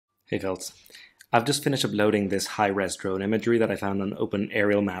Hey Felts, I've just finished uploading this high-res drone imagery that I found on Open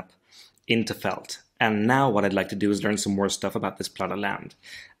Aerial Map into Felt. And now what I'd like to do is learn some more stuff about this plot of land.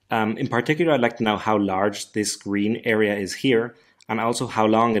 In particular, I'd like to know how large this green area is here, and also how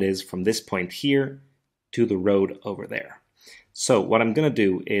long it is from this point here to the road over there. So what I'm going to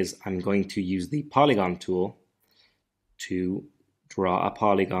do is I'm going to use the polygon tool to draw a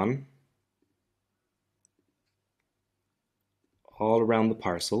polygon all around the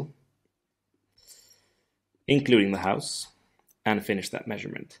parcel, including the house, and finish that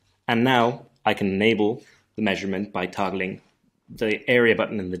measurement. And now I can enable the measurement by toggling the area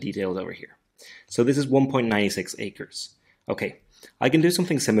button in the details over here. So this is 1.96 acres. Okay, I can do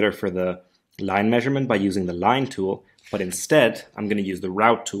something similar for the line measurement by using the line tool, but instead I'm going to use the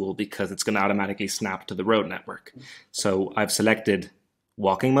route tool because it's going to automatically snap to the road network. So I've selected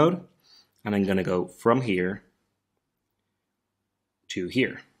walking mode, and I'm going to go from here to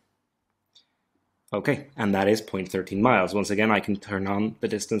here. Okay, and that is 0.13 miles. Once again, I can turn on the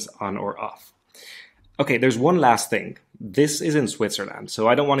distance on or off. Okay, there's one last thing. This is in Switzerland, so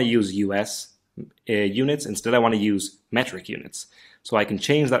I don't want to use US units. Instead, I want to use metric units. So I can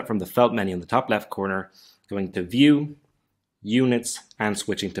change that from the Felt menu in the top left corner, going to View, Units, and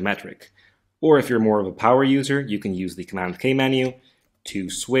switching to metric. Or if you're more of a power user, you can use the Command K menu to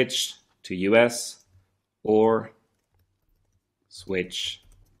switch to US or switch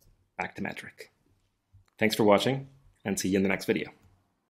back to metric. Thanks for watching, and see you in the next video.